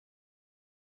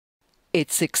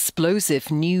It's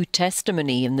explosive new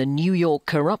testimony in the New York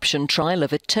corruption trial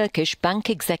of a Turkish bank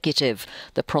executive.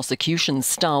 The prosecution's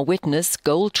star witness,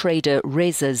 gold trader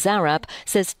Reza Zarrab,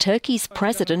 says Turkey's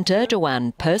President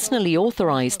Erdogan personally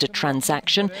authorised a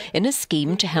transaction in a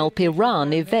scheme to help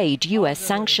Iran evade US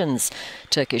sanctions.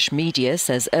 Turkish media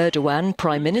says Erdogan,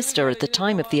 Prime Minister at the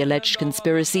time of the alleged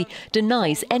conspiracy,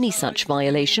 denies any such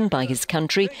violation by his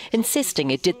country,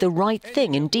 insisting it did the right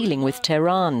thing in dealing with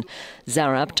Tehran.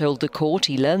 Zarrab told the court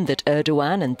he learned that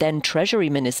Erdogan and then-treasury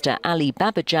minister Ali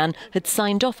Babacan had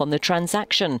signed off on the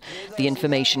transaction. The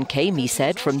information came, he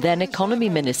said, from then-economy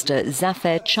minister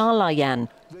Zafer Caglayan,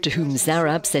 to whom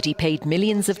Zarrab said he paid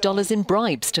millions of dollars in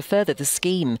bribes to further the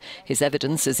scheme. His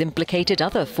evidence has implicated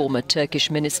other former Turkish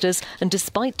ministers, and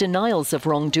despite denials of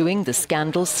wrongdoing, the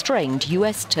scandal strained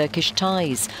US-Turkish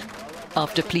ties.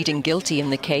 After pleading guilty in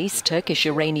the case,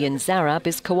 Turkish-Iranian Zarrab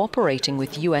is cooperating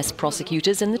with US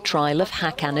prosecutors in the trial of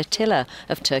Hakan Atilla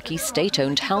of Turkey's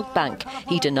state-owned Halkbank.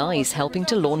 He denies helping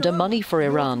to launder money for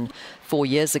Iran. 4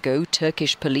 years ago,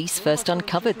 Turkish police first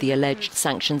uncovered the alleged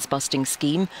sanctions-busting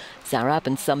scheme. Zarrab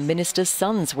and some ministers'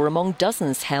 sons were among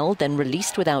dozens held, then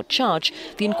released without charge.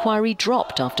 The inquiry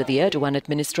dropped after the Erdogan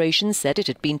administration said it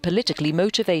had been politically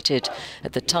motivated.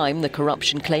 At the time, the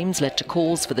corruption claims led to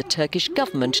calls for the Turkish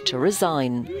government to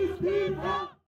resign.